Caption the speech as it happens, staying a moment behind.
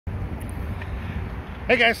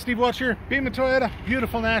Hey guys, Steve Welch here, Beaman Toyota,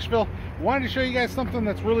 beautiful Nashville. Wanted to show you guys something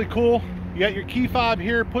that's really cool. You got your key fob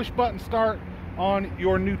here, push button start on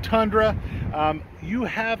your new Tundra. You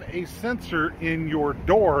have a sensor in your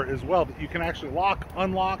door as well that you can actually lock,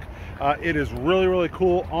 unlock. It is really, really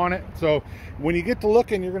cool on it. So when you get to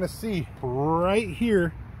looking, you're gonna see right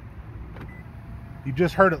here, you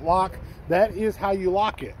just heard it lock. That is how you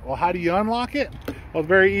lock it. Well, how do you unlock it? Well, it's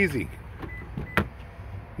very easy.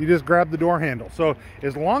 You just grab the door handle. So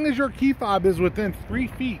as long as your key fob is within 3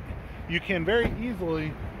 feet, you can very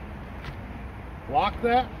easily lock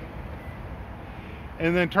that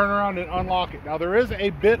and then turn around and unlock it. Now there is a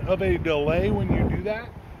bit of a delay when you do that,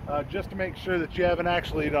 just to make sure that you haven't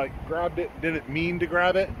actually grabbed it, didn't mean to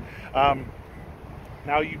grab it.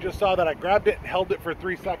 Now you just saw that I grabbed it and held it for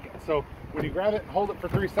 3 seconds. So when you grab it and hold it for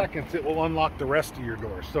 3 seconds, it will unlock the rest of your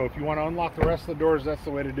doors. So if you want to unlock the rest of the doors, that's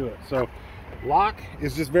the way to do it. So lock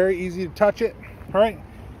is just very easy to touch it, right?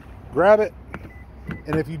 Grab it,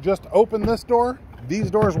 and if you just open this door,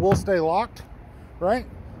 these doors will stay locked, right?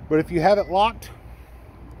 But if you have it locked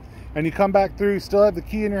and you come back through, you still have the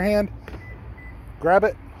key in your hand, grab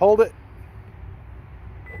it, hold it.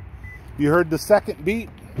 You heard the second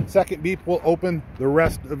beep will open the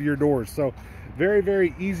rest of your doors. So very,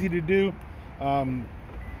 very easy to do. And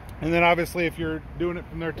then obviously if you're doing it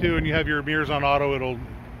from there too and you have your mirrors on auto, it'll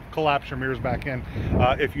collapse your mirrors back in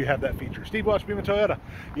if you have that feature. Steve Welch, Beaman Toyota.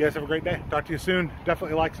 You guys have a great day. Talk to you soon.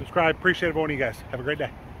 Definitely like, subscribe. Appreciate every one of you guys. Have a great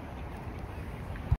day.